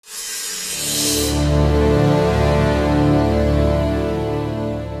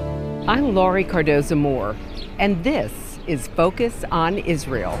I'm Laurie Cardoza Moore, and this is Focus on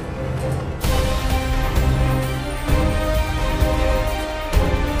Israel.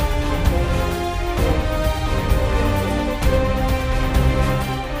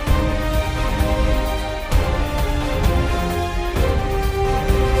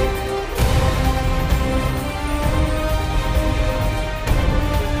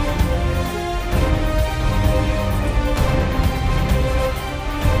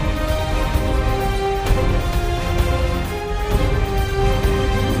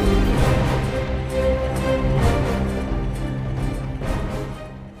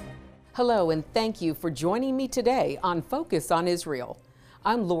 Hello, and thank you for joining me today on Focus on Israel.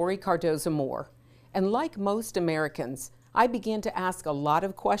 I'm Laurie Cardoza Moore, and like most Americans, I began to ask a lot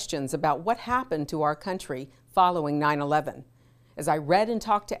of questions about what happened to our country following 9/11. As I read and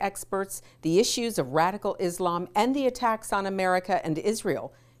talked to experts, the issues of radical Islam and the attacks on America and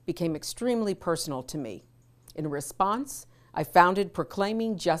Israel became extremely personal to me. In response, I founded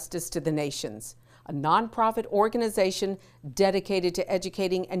Proclaiming Justice to the Nations, a nonprofit organization dedicated to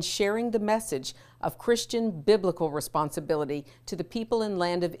educating and sharing the message of Christian biblical responsibility to the people and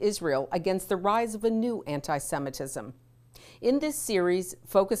land of Israel against the rise of a new anti-Semitism. In this series,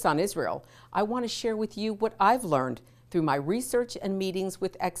 Focus on Israel, I want to share with you what I've learned through my research and meetings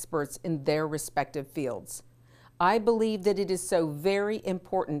with experts in their respective fields. I believe that it is so very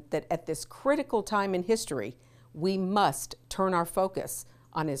important that at this critical time in history, we must turn our focus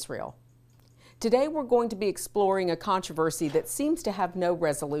on Israel. Today, we're going to be exploring a controversy that seems to have no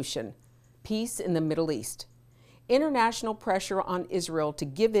resolution: peace in the Middle East. International pressure on Israel to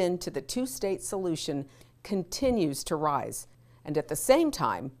give in to the two-state solution continues to rise, and at the same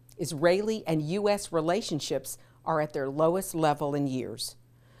time, Israeli and U.S. relationships are at their lowest level in years.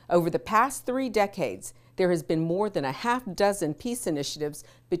 Over the past 3 decades, there has been more than a half dozen peace initiatives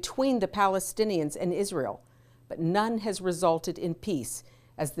between the Palestinians and Israel, but none has resulted in peace,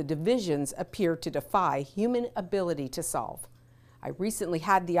 as the divisions appear to defy human ability to solve. I recently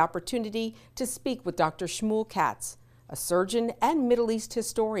had the opportunity to speak with Dr. Shmuel Katz, a surgeon and Middle East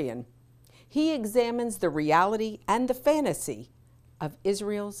historian. He examines the reality and the fantasy of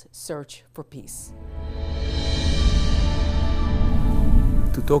Israel's search for peace.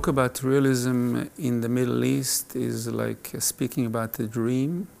 To talk about realism in the Middle East is like speaking about a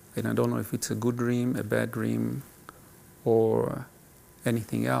dream, and I don't know if it's a good dream, a bad dream, or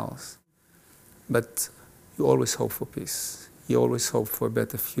anything else. But you always hope for peace. You always hope for a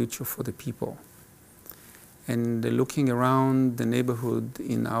better future for the people. And looking around the neighborhood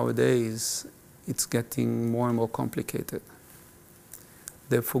in our days, it's getting more and more complicated.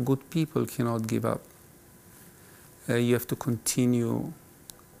 Therefore, good people cannot give up. You have to continue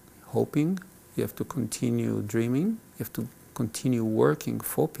hoping, you have to continue dreaming, you have to continue working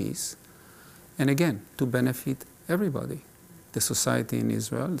for peace, and again, to benefit everybody. The society in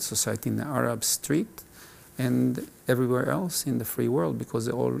Israel, the society in the Arab street, and everywhere else in the free world, because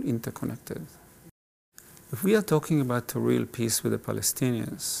they're all interconnected. If we are talking about a real peace with the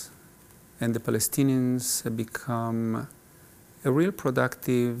Palestinians, and the Palestinians become a real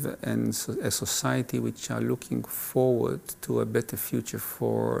productive and a society which are looking forward to a better future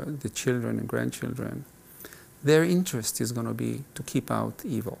for the children and grandchildren, their interest is going to be to keep out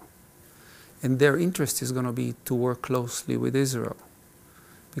evil. And their interest is going to be to work closely with Israel,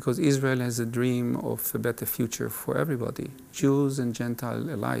 because Israel has a dream of a better future for everybody, Jews and Gentiles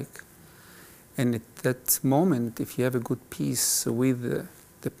alike. And at that moment, if you have a good peace with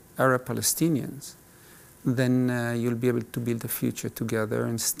the Arab Palestinians, then you'll be able to build a future together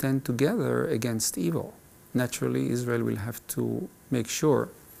and stand together against evil. Naturally, Israel will have to make sure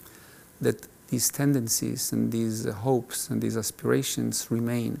that these tendencies and these hopes and these aspirations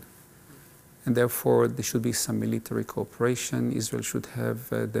remain. And therefore, there should be some military cooperation. Israel should have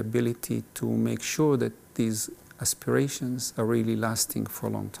the ability to make sure that these aspirations are really lasting for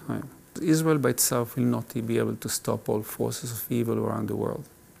a long time. Israel by itself will not be able to stop all forces of evil around the world.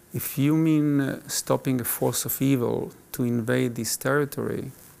 If you mean stopping a force of evil to invade this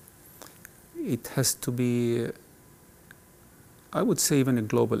territory, it has to be, I would say, even a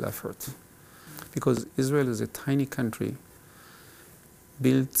global effort. Because Israel is a tiny country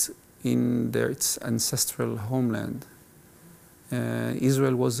built in its ancestral homeland.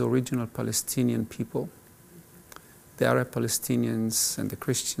 Israel was the original Palestinian people. The Arab Palestinians and the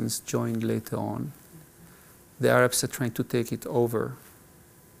Christians joined later on. The Arabs are trying to take it over.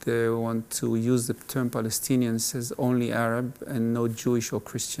 They want to use the term Palestinians as only Arab and no Jewish or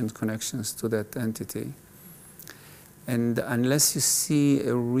Christian connections to that entity. And unless you see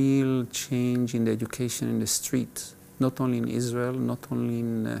a real change in the education in the street, not only in Israel, not only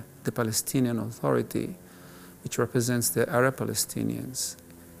in the Palestinian Authority, which represents the Arab Palestinians,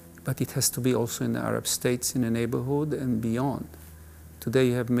 but it has to be also in the Arab states in the neighborhood and beyond. Today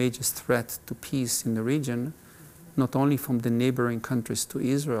you have major threat to peace in the region, not only from the neighboring countries to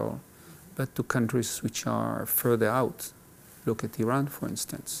Israel, but to countries which are further out. Look at Iran, for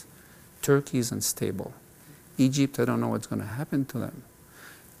instance. Turkey is unstable. Egypt, I don't know what's going to happen to them.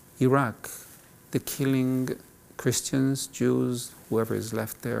 Iraq, the killing Christians, Jews, whoever is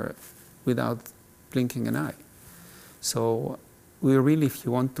left there without blinking an eye. So we really, if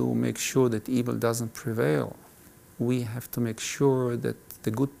you want to make sure that evil doesn't prevail, we have to make sure that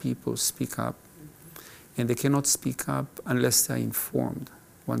the good people speak up, and they cannot speak up unless they're informed.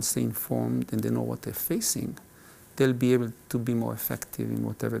 Once they're informed and they know what they're facing, they'll be able to be more effective in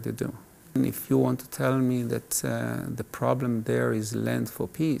whatever they do. And if you want to tell me that the problem there is land for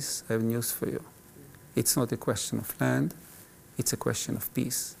peace, I have news for you. It's not a question of land, it's a question of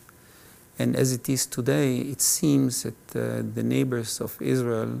peace. And as it is today, it seems that the neighbors of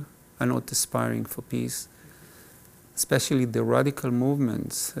Israel are not aspiring for peace, especially the radical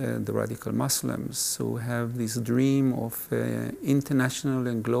movements, the radical Muslims, who have this dream of international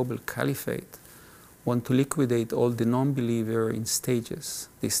and global caliphate, want to liquidate all the non-believers in stages.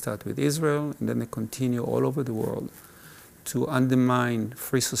 They start with Israel, and then they continue all over the world to undermine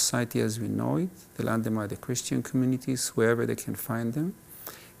free society as we know it. They'll undermine the Christian communities, wherever they can find them,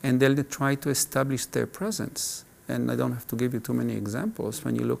 and they'll try to establish their presence. And I don't have to give you too many examples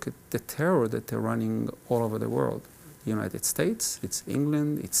when you look at the terror that they're running all over the world. The United States, it's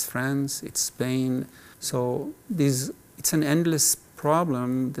England, it's France, it's Spain. So it's an endless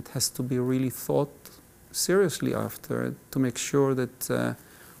problem that has to be really thought seriously after to make sure that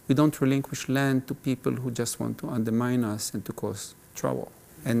we don't relinquish land to people who just want to undermine us and to cause trouble.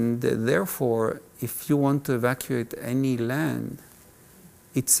 And therefore, if you want to evacuate any land,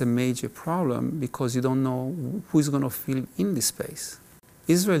 it's a major problem because you don't know who's going to fill in this space.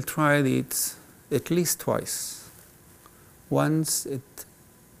 Israel tried it at least twice. Once at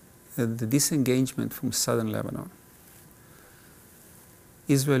the disengagement from southern Lebanon.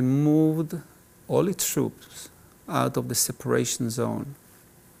 Israel moved all its troops out of the separation zone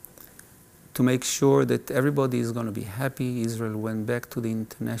to make sure that everybody is going to be happy. Israel went back to the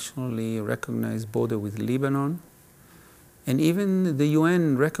internationally recognized border with Lebanon. And even the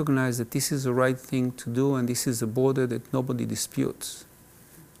UN recognized that this is the right thing to do and this is a border that nobody disputes.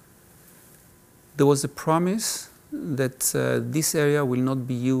 There was a promise that this area will not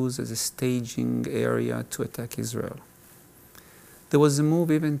be used as a staging area to attack Israel. There was a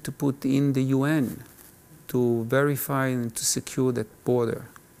move even to put in the UN to verify and to secure that border.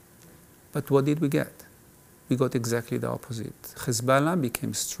 But what did we get? We got exactly the opposite. Hezbollah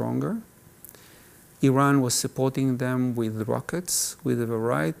became stronger. Iran was supporting them with rockets, with a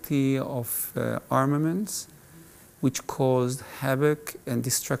variety of armaments, which caused havoc and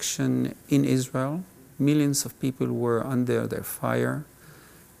destruction in Israel. Millions of people were under their fire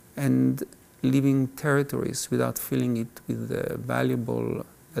and leaving territories without filling it with a valuable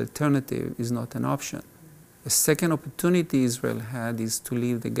alternative is not an option. The second opportunity Israel had is to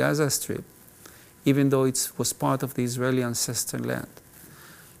leave the Gaza Strip, even though it was part of the Israeli ancestral land.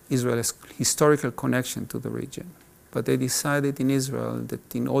 Israel has historical connection to the region. But they decided in Israel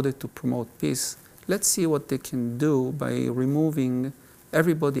that in order to promote peace, let's see what they can do by removing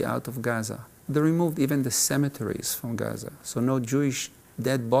everybody out of Gaza. They removed even the cemeteries from Gaza, so no Jewish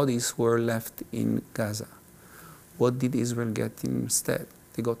dead bodies were left in Gaza. What did Israel get instead?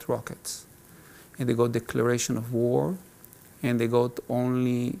 They got rockets, and they got declaration of war, and they got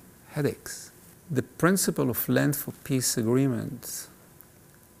only headaches. The principle of land for peace agreement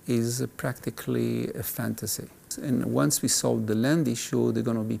is practically a fantasy. And once we solve the land issue, there's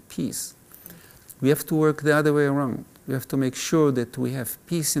going to be peace. We have to work the other way around. We have to make sure that we have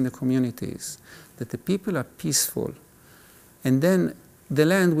peace in the communities, that the people are peaceful, and then the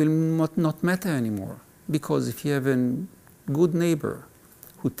land will not matter anymore. Because if you have a good neighbor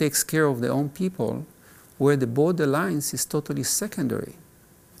who takes care of their own people, where the border lines is totally secondary.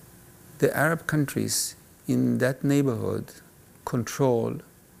 The Arab countries in that neighborhood control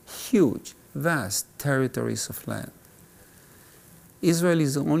huge, vast territories of land. Israel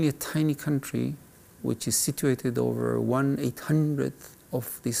is only a tiny country which is situated over 1/800th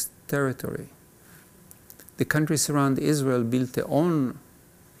of this territory. The countries around Israel built their own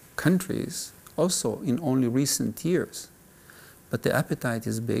countries also in only recent years. But the appetite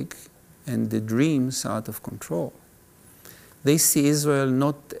is big and the dreams are out of control. They see Israel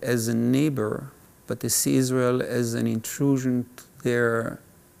not as a neighbor, but they see Israel as an intrusion to their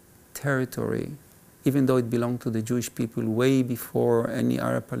territory even though it belonged to the Jewish people way before any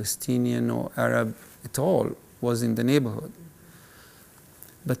Arab Palestinian or Arab at all was in the neighborhood.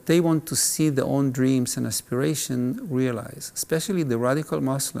 But they want to see their own dreams and aspirations realized, especially the radical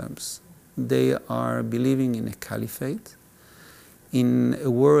Muslims. They are believing in a caliphate, in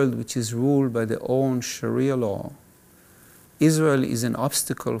a world which is ruled by their own Sharia law. Israel is an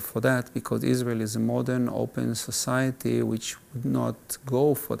obstacle for that because Israel is a modern, open society which would not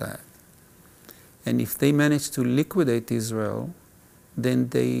go for that. And if they manage to liquidate Israel, then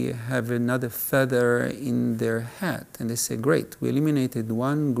they have another feather in their hat. And they say, great, we eliminated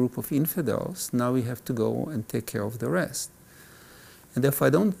one group of infidels, now we have to go and take care of the rest. And therefore, I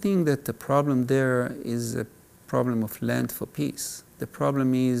don't think that the problem there is a problem of land for peace. The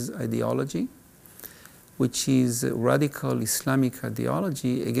problem is ideology, which is radical Islamic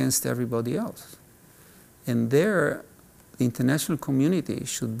ideology against everybody else. And there, the international community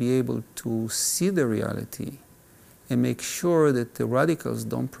should be able to see the reality and make sure that the radicals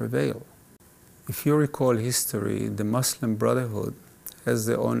don't prevail. If you recall history, the Muslim Brotherhood has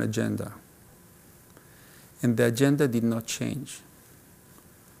their own agenda. And the agenda did not change.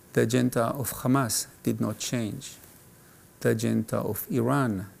 The agenda of Hamas did not change. The agenda of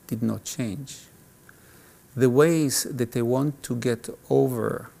Iran did not change. The ways that they want to get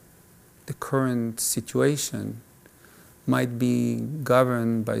over the current situation might be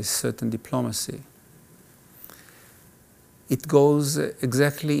governed by certain diplomacy. It goes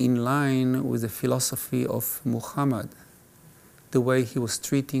exactly in line with the philosophy of Muhammad, the way he was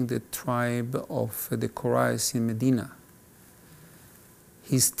treating the tribe of the Quraysh in Medina.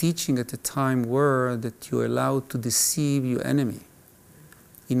 His teaching at the time were that you're allowed to deceive your enemy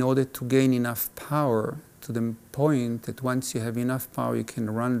in order to gain enough power to the point that once you have enough power, you can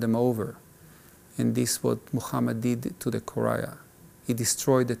run them over. And this is what Muhammad did to the Quraysh. He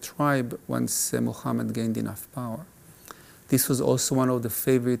destroyed the tribe once Muhammad gained enough power. This was also one of the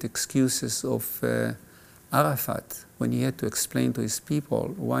favorite excuses of Arafat when he had to explain to his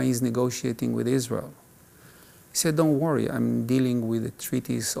people why he's negotiating with Israel. He said, don't worry, I'm dealing with the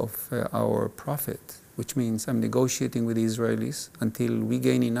treaties of our prophet, which means I'm negotiating with the Israelis until we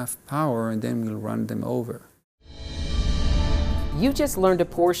gain enough power and then we'll run them over. You just learned a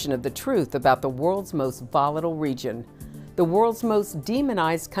portion of the truth about the world's most volatile region, the world's most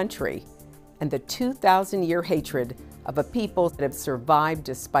demonized country, and the 2,000-year hatred of a people that have survived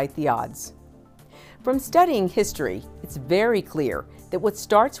despite the odds. From studying history, it's very clear that what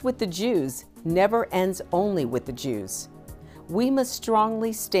starts with the Jews never ends only with the Jews. We must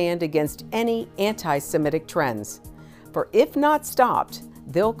strongly stand against any anti-Semitic trends, for if not stopped,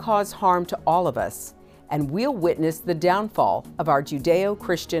 they'll cause harm to all of us, and we'll witness the downfall of our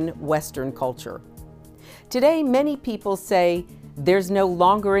Judeo-Christian Western culture. Today, many people say there's no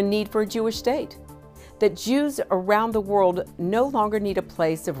longer a need for a Jewish state, that Jews around the world no longer need a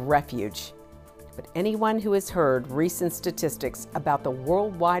place of refuge. But anyone who has heard recent statistics about the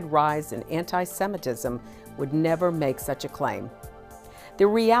worldwide rise in anti-Semitism would never make such a claim. The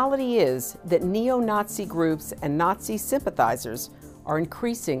reality is that neo-Nazi groups and Nazi sympathizers are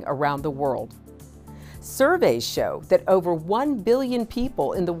increasing around the world. Surveys show that over 1 billion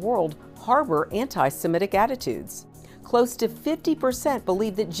people in the world harbor anti-Semitic attitudes. Close to 50%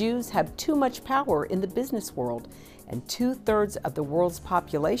 believe that Jews have too much power in the business world, and 2/3 of the world's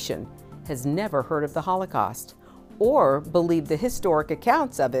population has never heard of the Holocaust or believe the historic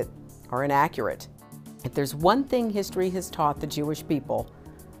accounts of it are inaccurate. If there's one thing history has taught the Jewish people,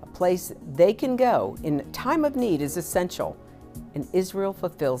 a place they can go in time of need is essential, and Israel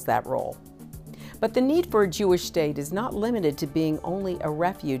fulfills that role. But the need for a Jewish state is not limited to being only a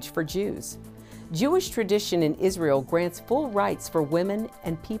refuge for Jews. Jewish tradition in Israel grants full rights for women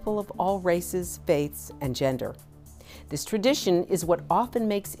and people of all races, faiths, and gender. This tradition is what often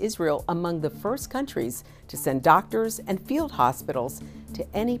makes Israel among the first countries to send doctors and field hospitals to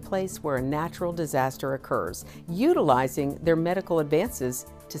any place where a natural disaster occurs, utilizing their medical advances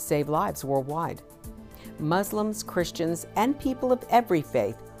to save lives worldwide. Muslims, Christians, and people of every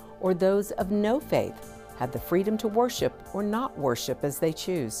faith, or those of no faith, have the freedom to worship or not worship as they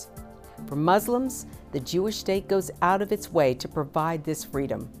choose. For Muslims, the Jewish state goes out of its way to provide this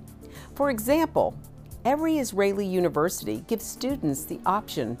freedom. For example, every Israeli university gives students the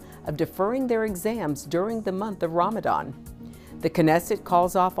option of deferring their exams during the month of Ramadan. The Knesset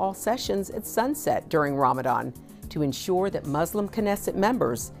calls off all sessions at sunset during Ramadan to ensure that Muslim Knesset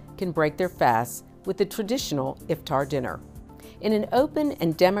members can break their fasts with the traditional iftar dinner. In an open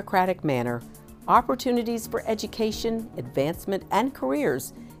and democratic manner, opportunities for education, advancement, and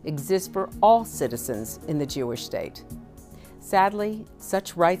careers exist for all citizens in the Jewish state. Sadly,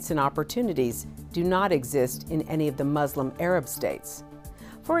 such rights and opportunities do not exist in any of the Muslim Arab states.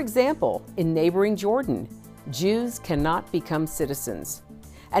 For example, in neighboring Jordan, Jews cannot become citizens.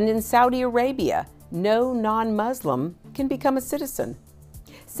 And in Saudi Arabia, no non-Muslim can become a citizen.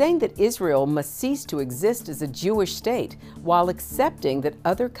 Saying that Israel must cease to exist as a Jewish state while accepting that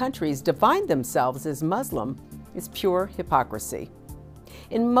other countries define themselves as Muslim is pure hypocrisy.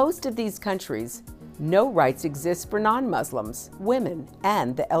 In most of these countries, no rights exist for non-Muslims, women,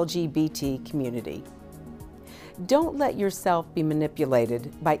 and the LGBT community. Don't let yourself be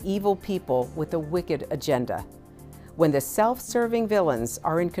manipulated by evil people with a wicked agenda. When the self-serving villains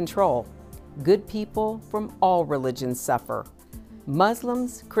are in control, good people from all religions suffer.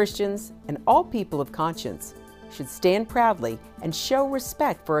 Muslims, Christians, and all people of conscience should stand proudly and show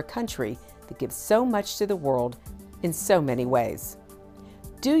respect for a country that gives so much to the world in so many ways.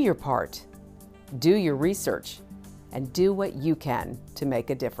 Do your part, do your research, and do what you can to make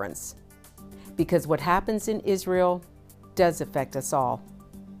a difference. Because what happens in Israel does affect us all.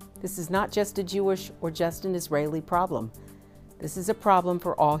 This is not just a Jewish or just an Israeli problem. This is a problem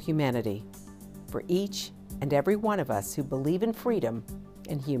for all humanity, for each and every one of us who believe in freedom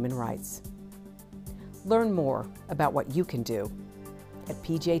and human rights. Learn more about what you can do at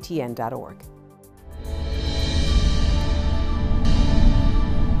pjtn.org.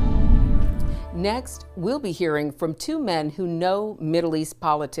 Next, we'll be hearing from two men who know Middle East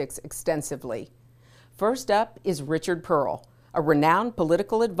politics extensively. First up is Richard Perle, a renowned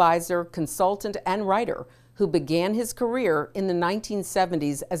political advisor, consultant, and writer who began his career in the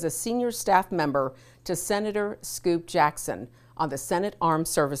 1970s as a senior staff member to Senator Scoop Jackson on the Senate Armed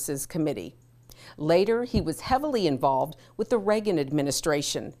Services Committee. Later, he was heavily involved with the Reagan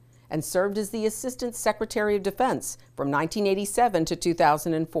administration and served as the Assistant Secretary of Defense from 1987 to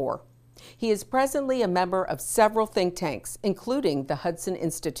 2004. He is presently a member of several think tanks, including the Hudson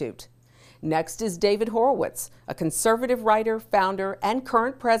Institute. Next is David Horowitz, a conservative writer, founder, and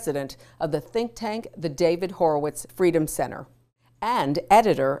current president of the think tank, the David Horowitz Freedom Center, and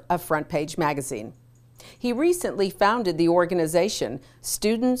editor of Front Page Magazine. He recently founded the organization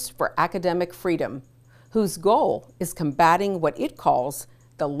Students for Academic Freedom, whose goal is combating what it calls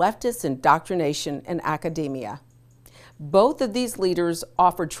the leftist indoctrination in academia. Both of these leaders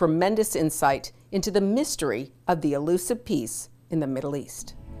offer tremendous insight into the mystery of the elusive peace in the Middle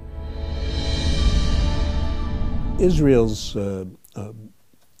East. Israel's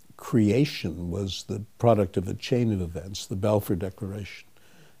creation was the product of a chain of events, the Balfour Declaration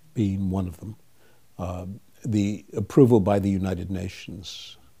being one of them, the approval by the United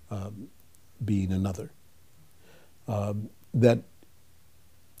Nations being another, that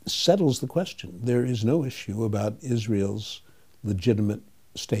settles the question. There is no issue about Israel's legitimate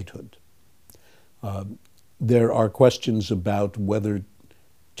statehood. There are questions about whether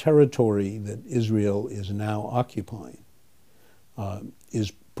territory that Israel is now occupying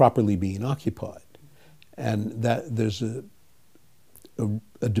is properly being occupied. And that there's a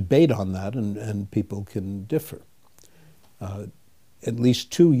debate on that, and people can differ. At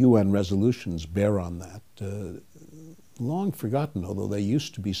least two UN resolutions bear on that. Long forgotten, although they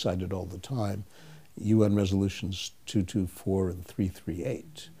used to be cited all the time, UN resolutions 224 and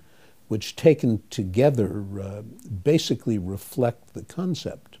 338, which taken together basically reflect the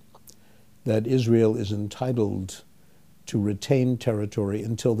concept that Israel is entitled to retain territory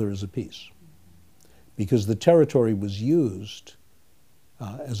until there is a peace. Because the territory was used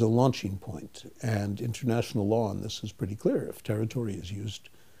as a launching point, and international law on this is pretty clear. If territory is used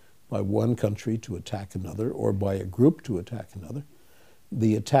by one country to attack another, or by a group to attack another,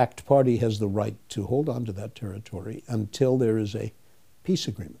 the attacked party has the right to hold on to that territory until there is a peace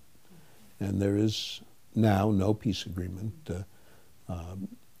agreement. And there is now no peace agreement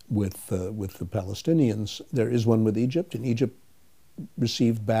with the Palestinians. There is one with Egypt, and Egypt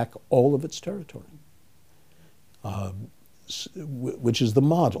received back all of its territory, which is the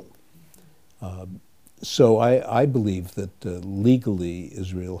model. So I believe that legally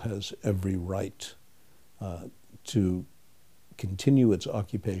Israel has every right to continue its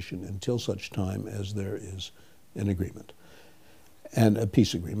occupation until such time as there is an agreement and a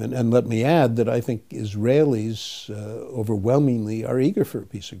peace agreement. And let me add that I think Israelis overwhelmingly are eager for a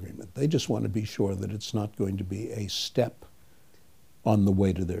peace agreement. They just want to be sure that it's not going to be a step on the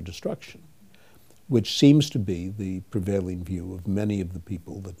way to their destruction, which seems to be the prevailing view of many of the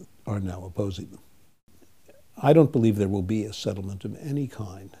people that are now opposing them. I don't believe there will be a settlement of any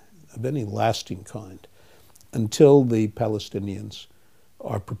kind, of any lasting kind, until the Palestinians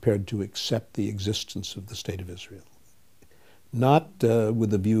are prepared to accept the existence of the State of Israel. Not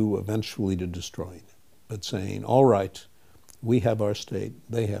with a view eventually to destroying it, but saying, all right, We have our state,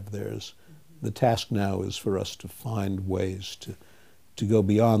 they have theirs. The task now is for us to find ways to go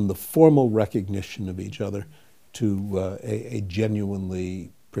beyond the formal recognition of each other to a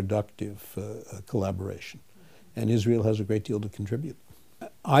genuinely productive collaboration. And Israel has a great deal to contribute.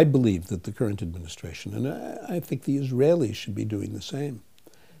 I believe that the current administration, and I think the Israelis should be doing the same,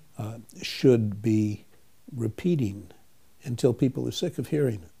 should be repeating until people are sick of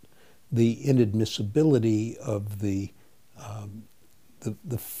hearing it, the inadmissibility of the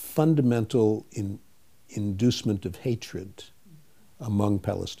fundamental inducement of hatred among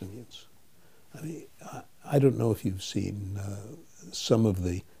Palestinians. I mean, I don't know if you've seen some of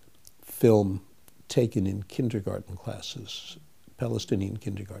the film taken in kindergarten classes, Palestinian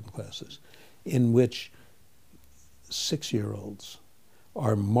kindergarten classes, in which 6-year-olds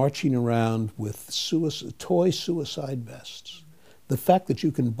are marching around with toy suicide vests. The fact that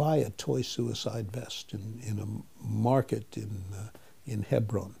you can buy a toy suicide vest in a market in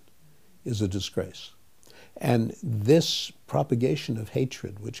Hebron is a disgrace. And this propagation of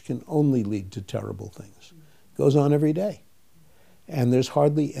hatred, which can only lead to terrible things, goes on every day. And there's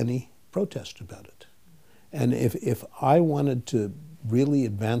hardly any protest about it. And if I wanted to really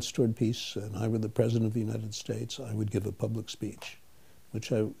advance toward peace, and I were the President of the United States, I would give a public speech,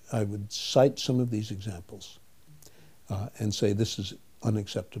 which I would cite some of these examples and say this is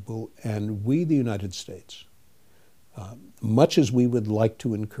unacceptable. And we, the United States, much as we would like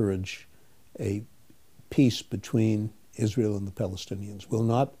to encourage a peace between Israel and the Palestinians, will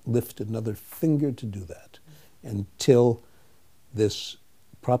not lift another finger to do that until this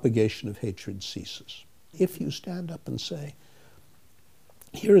propagation of hatred ceases. If you stand up and say,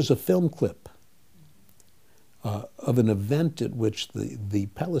 here is a film clip of an event at which the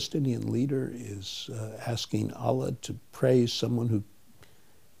Palestinian leader is asking Allah to praise someone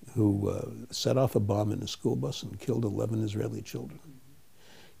who set off a bomb in a school bus and killed 11 Israeli children.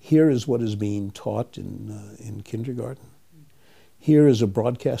 Here is what is being taught in kindergarten. Here is a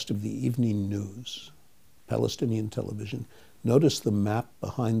broadcast of the evening news, Palestinian television. Notice the map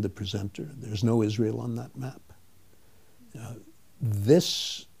behind the presenter. There's no Israel on that map.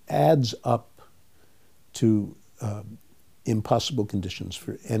 This adds up to impossible conditions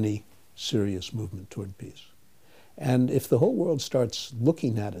for any serious movement toward peace. And if the whole world starts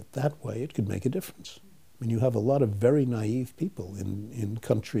looking at it that way, it could make a difference. I mean, you have a lot of very naive people in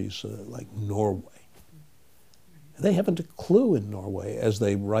countries like Norway. They haven't a clue in Norway as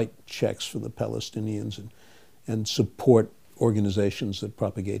they write checks for the Palestinians and support organizations that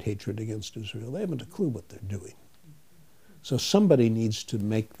propagate hatred against Israel. They haven't a clue what they're doing. So somebody needs to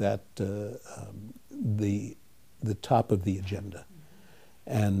make that the top of the agenda.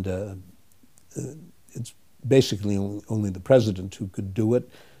 And it's basically only the president who could do it,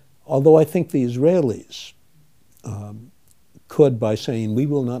 although I think the Israelis could, by saying we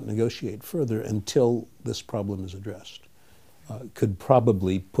will not negotiate further until this problem is addressed, could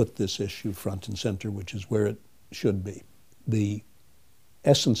probably put this issue front and center, which is where it should be. The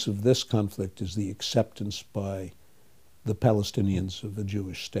essence of this conflict is the acceptance by the Palestinians of a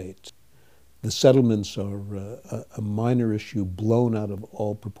Jewish state. The settlements are a minor issue blown out of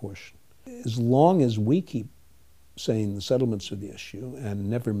all proportion. As long as we keep saying the settlements are the issue and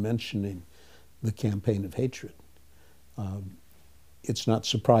never mentioning the campaign of hatred, it's not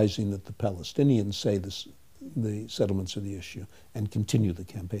surprising that the Palestinians say the settlements are the issue and continue the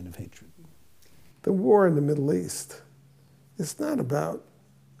campaign of hatred. The war in the Middle East is not about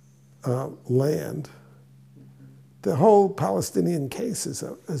land. The whole Palestinian case is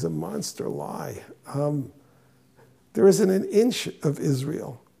a monster lie. There isn't an inch of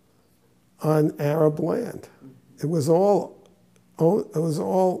Israel on Arab land. It was all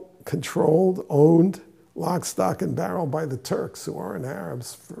controlled, owned, lock, stock, and barrel by the Turks, who aren't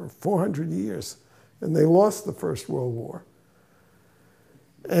Arabs, for 400 years. And they lost the First World War.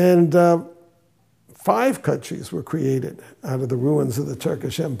 And 5 countries were created out of the ruins of the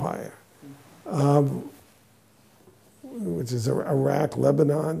Turkish Empire, which is Iraq,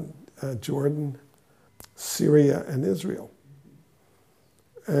 Lebanon, Jordan, Syria, and Israel.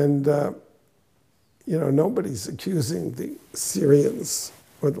 And nobody's accusing the Syrians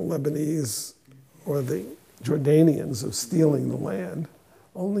or the Lebanese or the Jordanians of stealing the land,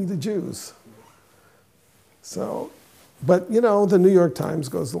 only the Jews. So, but the New York Times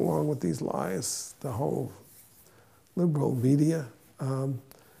goes along with these lies, the whole liberal media. And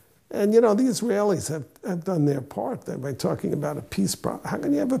the Israelis have done their part by talking about a peace process. How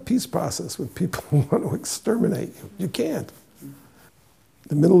can you have a peace process with people who want to exterminate you? You can't.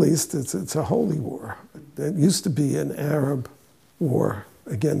 The Middle East, it's a holy war. It used to be an Arab war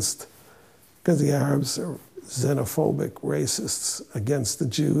because the Arabs are xenophobic racists against the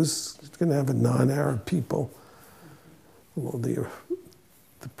Jews. It's going to have a non-Arab people. Well, the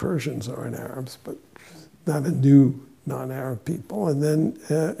Persians aren't Arabs, but not a new non-Arab people. And then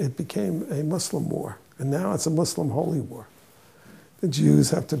it became a Muslim war. And now it's a Muslim holy war. The Jews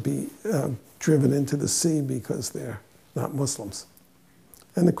have to be driven into the sea because they're not Muslims.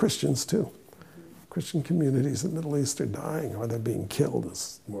 And the Christians too. Christian communities in the Middle East are dying, or they're being killed,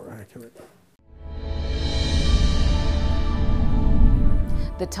 is more accurate.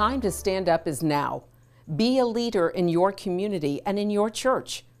 The time to stand up is now. Be a leader in your community and in your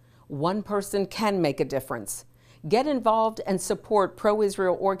church. One person can make a difference. Get involved and support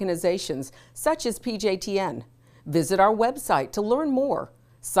pro-Israel organizations such as PJTN. Visit our website to learn more.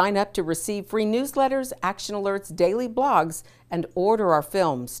 Sign up to receive free newsletters, action alerts, daily blogs, and order our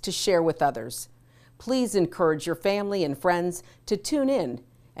films to share with others. Please encourage your family and friends to tune in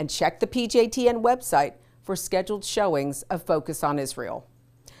and check the PJTN website for scheduled showings of Focus on Israel.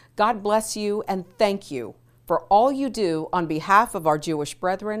 God bless you and thank you for all you do on behalf of our Jewish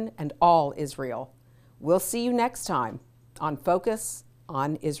brethren and all Israel. We'll see you next time on Focus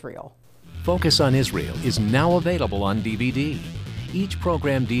on Israel. Focus on Israel is now available on DVD. Each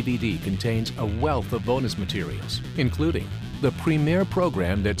program DVD contains a wealth of bonus materials, including the premier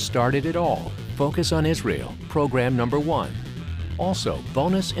program that started it all, Focus on Israel, program number 1. Also,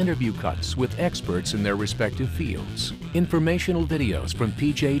 bonus interview cuts with experts in their respective fields. Informational videos from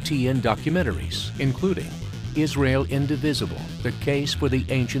PJTN documentaries, including Israel Indivisible, the case for the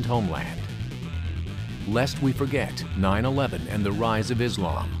ancient homeland. Lest we forget 9/11 and the rise of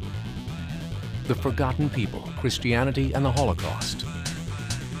Islam. The Forgotten People, Christianity and the Holocaust.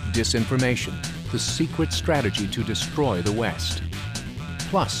 Disinformation, the secret strategy to destroy the West.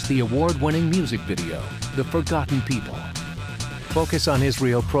 Plus the award-winning music video, The Forgotten People. Focus on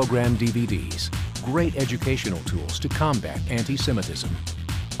Israel program DVDs, great educational tools to combat anti-Semitism.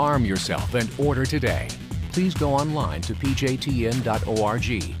 Arm yourself and order today. Please go online to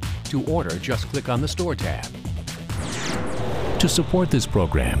pjtn.org. To order, just click on the Store tab. To support this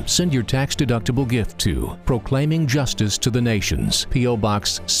program, send your tax-deductible gift to Proclaiming Justice to the Nations, P.O.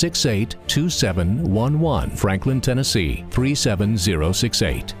 Box 682711, Franklin, Tennessee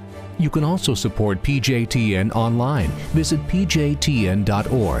 37068. You can also support PJTN online. Visit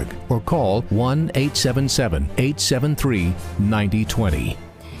pjtn.org or call 1-877-873-9020.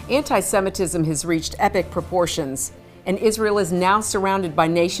 Anti-Semitism has reached epic proportions, and Israel is now surrounded by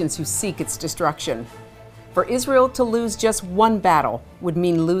nations who seek its destruction. For Israel to lose just one battle would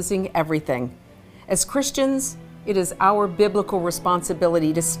mean losing everything. As Christians, it is our biblical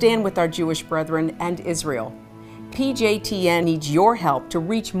responsibility to stand with our Jewish brethren and Israel. PJTN needs your help to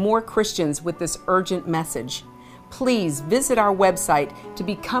reach more Christians with this urgent message. Please visit our website to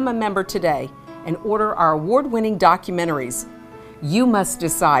become a member today and order our award-winning documentaries. You must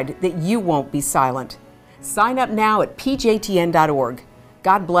decide that you won't be silent. Sign up now at pjtn.org.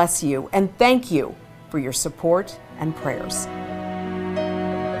 God bless you and thank you for your support and prayers.